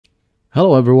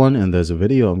Hello everyone, in this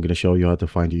video I'm going to show you how to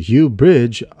find your Hue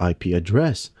Bridge IP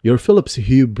address. Your Philips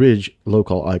Hue Bridge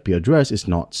local IP address is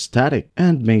not static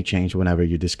and may change whenever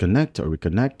you disconnect or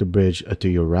reconnect the bridge to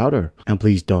your router. And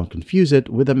please don't confuse it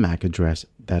with a MAC address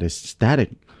that is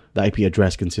static. The IP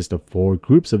address consists of 4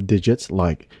 groups of digits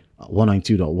like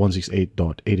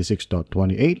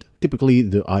 192.168.86.28. Typically,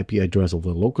 the IP address of the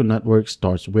local network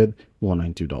starts with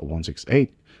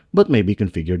 192.168. but may be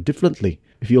configured differently.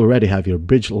 If you already have your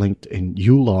bridge linked in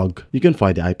Ulog, you can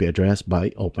find the IP address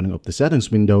by opening up the settings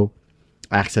window,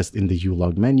 accessed in the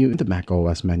Ulog menu in the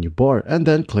macOS menu bar, and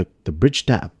then click the bridge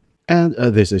tab. And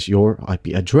this is your IP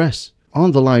address.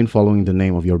 On the line following the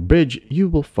name of your bridge, you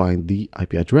will find the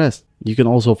IP address. You can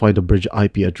also find the bridge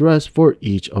IP address for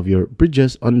each of your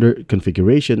bridges under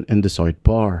configuration in the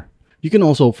sidebar. You can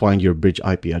also find your bridge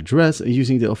IP address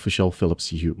using the official Philips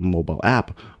Hue mobile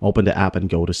app. Open the app and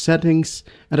go to settings,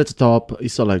 and at the top,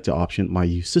 select the option My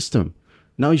Hue System.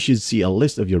 Now you should see a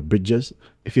list of your bridges.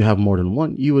 If you have more than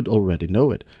one, you would already know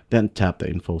it. Then tap the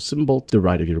info symbol to the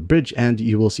right of your bridge and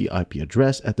you will see IP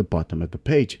address at the bottom of the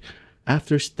page.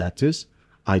 After status,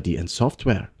 ID and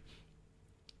software.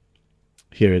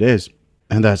 Here it is.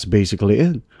 And that's basically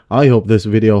it. I hope this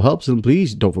video helps, and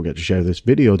please don't forget to share this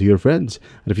video to your friends.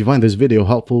 And if you find this video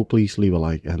helpful, please leave a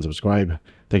like and subscribe.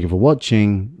 Thank you for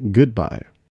watching. Goodbye.